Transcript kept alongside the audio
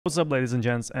What's up, ladies and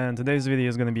gents, and today's video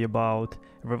is going to be about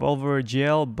Revolver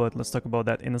GL, but let's talk about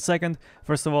that in a second.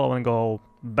 First of all, I want to go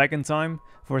back in time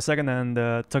for a second and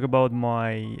talk about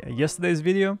my yesterday's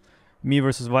video, me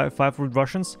versus 5 rude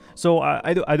Russians. So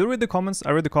I do read the comments,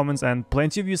 and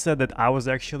plenty of you said that I was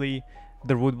actually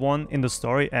the rude one in the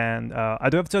story, and I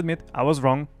do have to admit, I was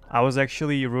wrong. I was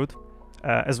actually rude,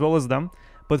 as well as them,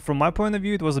 but from my point of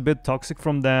view, it was a bit toxic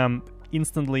from them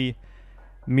instantly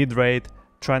mid-rate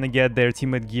trying to get their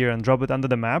teammate gear and drop it under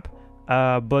the map.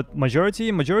 But majority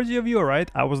of you are right.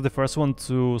 I was the first one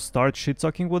to start shit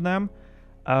talking with them.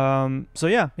 So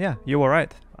yeah, you were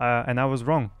right, and I was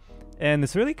wrong. And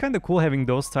it's really kind of cool having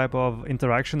those type of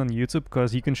interaction on YouTube,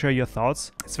 because you can share your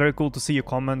thoughts. It's very cool to see your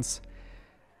comments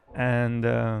and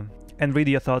read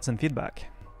your thoughts and feedback.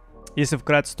 Если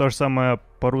вкратце то же самое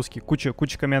по-русски,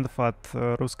 куча комментов от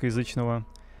русскоязычного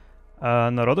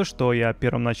народу, что я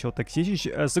первым начал токсичить.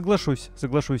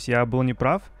 Соглашусь, я был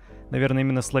неправ. Наверное,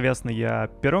 именно словесно я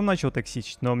первым начал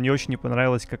токсичить, но мне очень не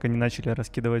понравилось, как они начали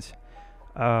раскидывать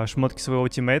шмотки своего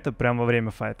тиммейта прямо во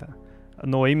время файта.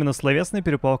 Но именно словесная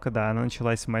перепалка, да, она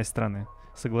началась с моей стороны.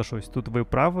 Соглашусь, тут вы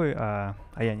правы, а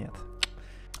я нет.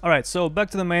 Alright, so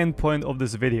back to the main point of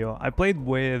this video. I played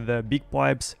with Big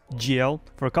Pipes GL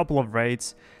for a couple of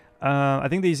raids. I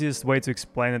think the easiest way to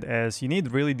explain it is you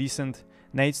need really decent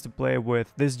nades to play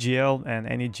with this GL and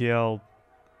any GL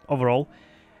overall.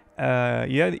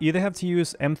 You either have to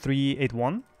use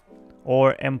M381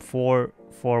 or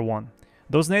M441.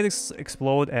 Those nades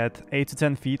explode at 8 to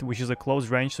 10 feet, which is a close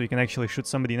range, so you can actually shoot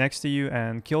somebody next to you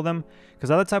and kill them.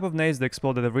 Because other type of nades, they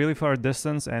explode at a really far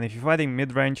distance, and if you're fighting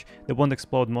mid-range, they won't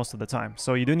explode most of the time.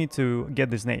 So you do need to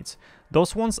get these nades.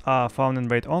 Those ones are found in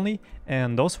raid only,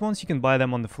 and those ones you can buy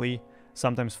them on the flea,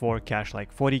 sometimes for cash,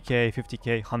 like 40k,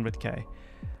 50k, 100k.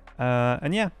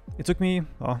 And yeah, it took me,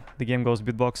 oh, the game goes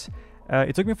beatbox.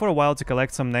 It took me for a while to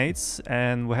collect some nades,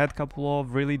 and we had a couple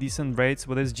of really decent raids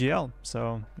with this GL.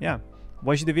 So yeah,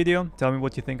 watch the video, tell me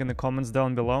what you think in the comments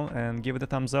down below, and give it a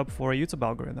thumbs up for a YouTube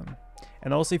algorithm.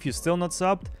 And also, if you're still not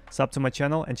subbed, sub to my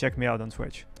channel and check me out on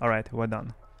Twitch. Alright, we're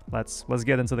done. Let's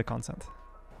get into the content.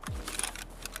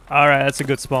 Alright, that's a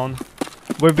good spawn.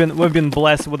 We've been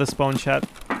blessed with a spawn, chat.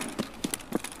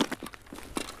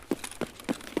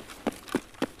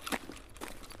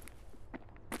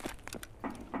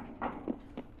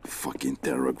 Fucking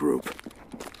terror group.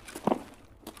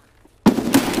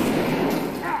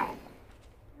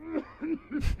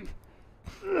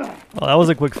 Well, that was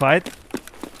a quick fight.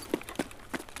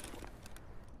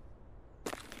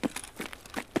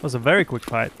 It was a very quick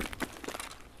fight.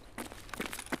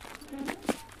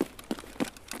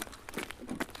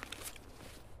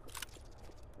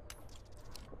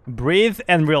 Breathe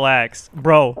and relax.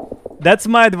 Bro, that's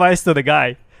my advice to the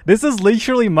guy. This is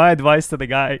literally my advice to the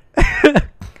guy.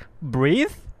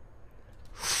 Breathe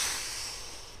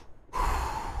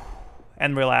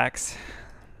and relax.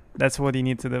 That's what you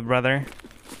need to do, brother.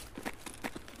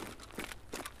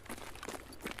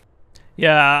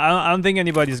 Yeah, I don't think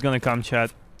anybody's gonna come,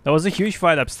 chat. There was a huge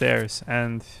fight upstairs,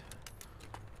 and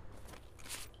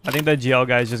I think that GL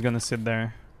guy is just gonna sit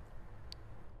there.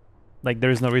 Like,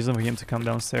 there is no reason for him to come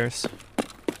downstairs.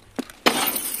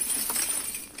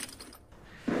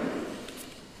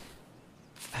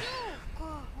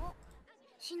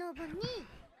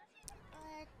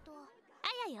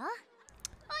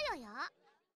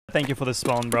 Thank you for the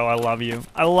spawn, bro. I love you.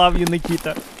 I love you,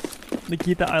 Nikita.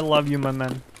 Nikita, I love you, my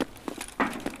man.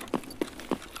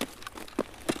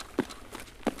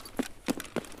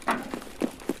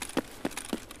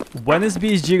 When is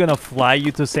BSG gonna fly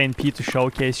you to St. P to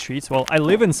showcase streets? Well, I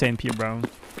live in St. P, bro.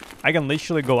 I can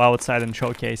literally go outside and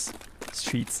showcase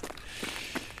streets.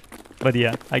 But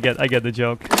yeah, I get the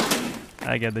joke.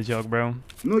 I get the joke, bro.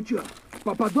 Ну чё,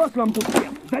 попадос вам тут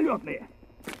всем, залетные.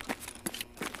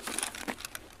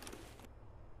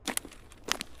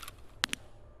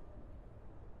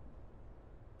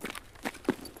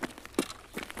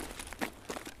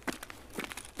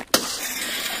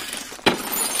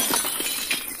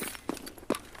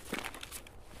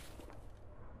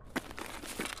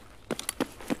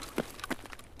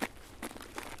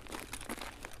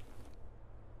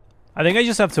 I think I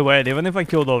just have to wait. Even if I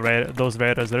kill those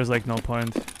raiders, there's like no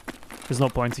point. There's no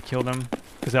point to kill them,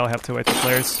 because I'll have to wait for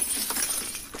players.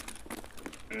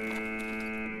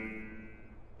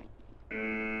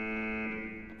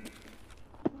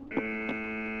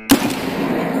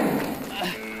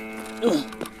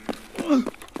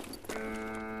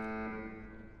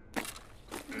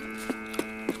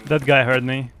 That guy heard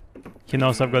me. He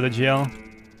knows I've got a GL.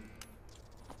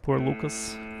 Poor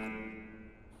Lucas.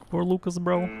 Poor Lucas,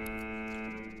 bro.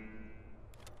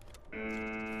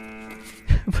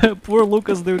 Poor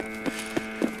Lucas, dude.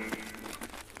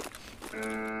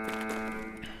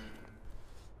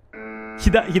 He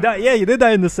died. Yeah, he did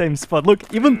die in the same spot.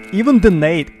 Look, even the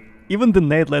nade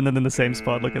landed in the same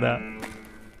spot. Look at that.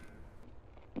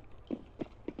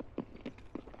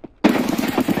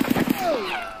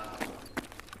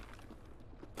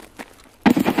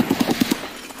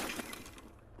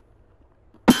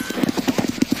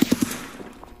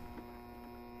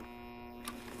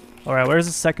 All right, where's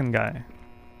the second guy?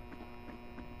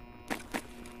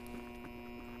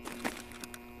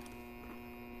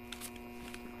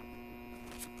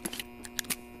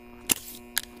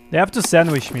 They have to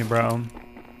sandwich me, bro.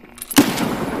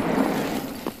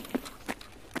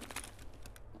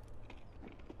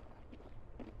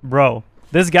 Bro,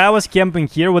 this guy was camping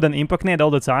here with an impact nade all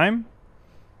the time.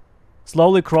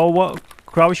 Slowly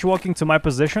crouch walking to my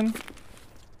position.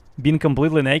 Being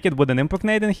completely naked with an impact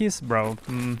nade in his... Bro.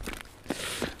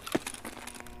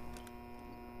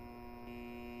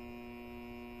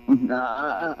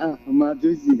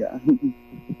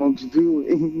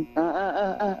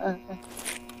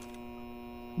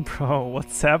 Bro,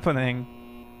 what's happening?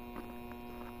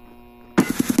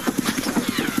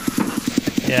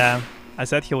 Yeah, I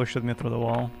said he will shoot me through the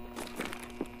wall.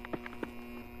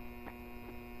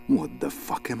 What the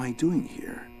fuck am I doing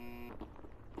here?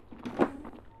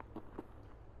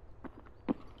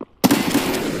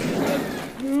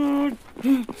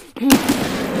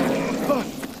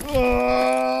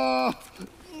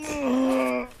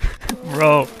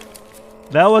 Bro,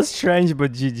 that was strange,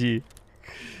 but GG.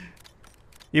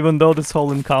 Even though this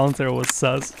whole encounter was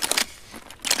sus.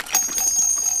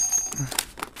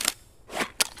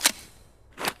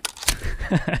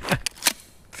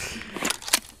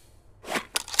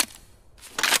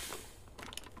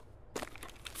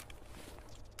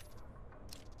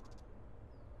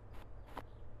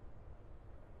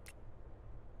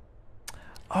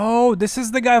 Oh, this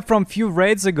is the guy from few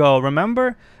raids ago,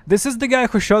 remember? This is the guy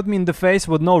who shot me in the face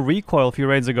with no recoil a few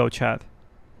raids ago, chat.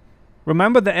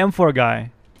 Remember the M4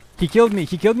 guy? He killed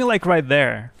me like right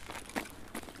there.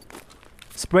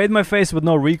 Sprayed my face with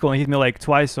no recoil and hit me like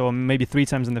twice or maybe 3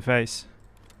 times in the face.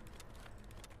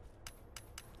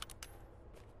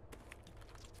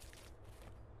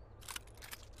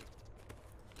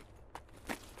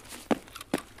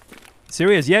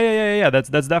 Serious? Yeah. That's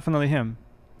definitely him.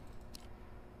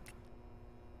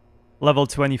 Level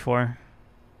 24.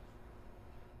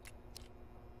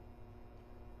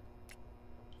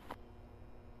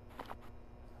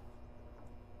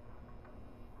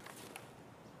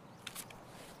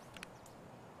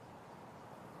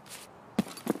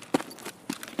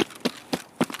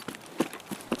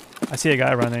 I see a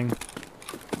guy running.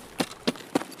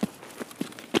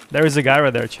 There is a guy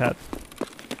right there, chat.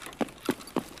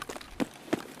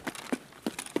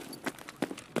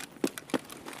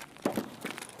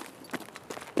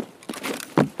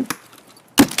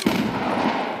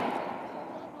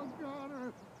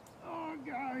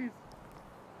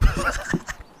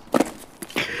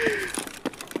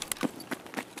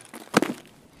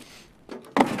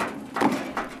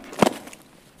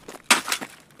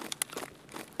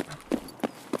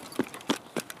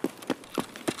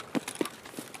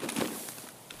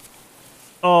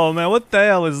 Oh man, what the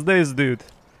hell is this, dude?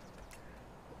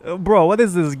 Bro, what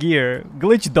is this gear?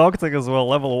 Glitch dog tag as well,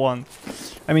 level 1.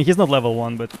 I mean, he's not level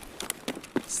 1, but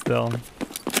still.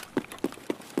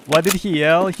 What did he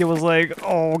yell? He was like,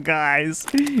 oh guys,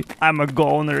 I'm a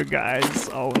goner, guys.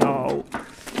 Oh no.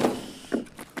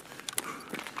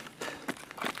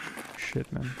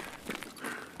 Shit, man.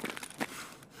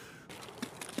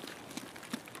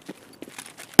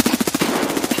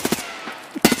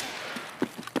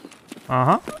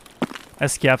 Uh-huh. A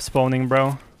scav spawning,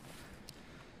 bro.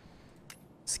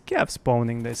 Scav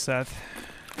spawning, they said.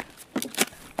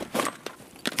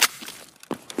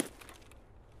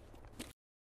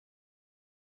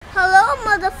 Hello,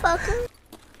 motherfucker.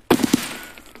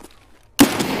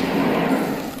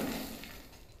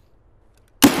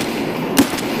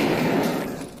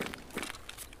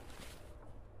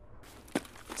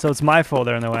 So it's my fault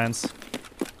there are no ants.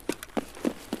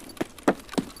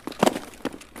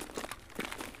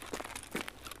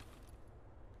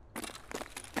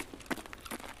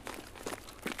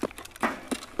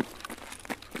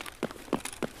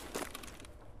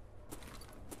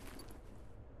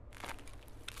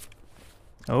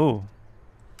 Oh,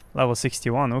 level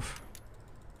 61, oof.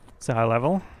 It's a high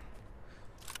level.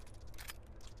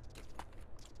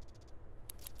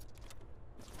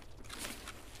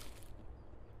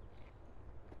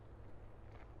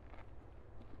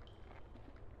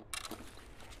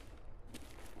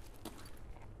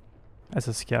 That's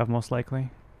a scav, most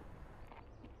likely.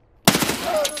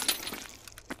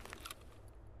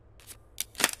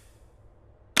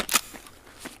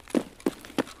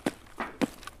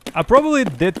 I probably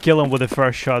did kill him with the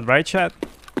first shot, right, chat?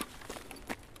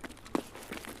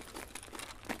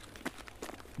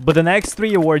 But the next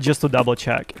 3 were just to double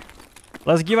check.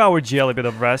 Let's give our GL a bit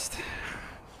of rest.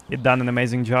 He done an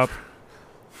amazing job.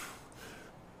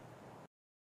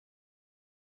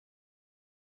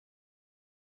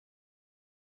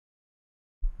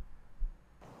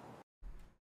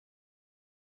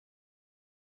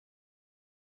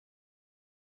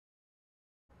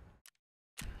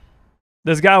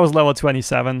 This guy was level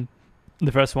 27,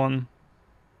 the first one.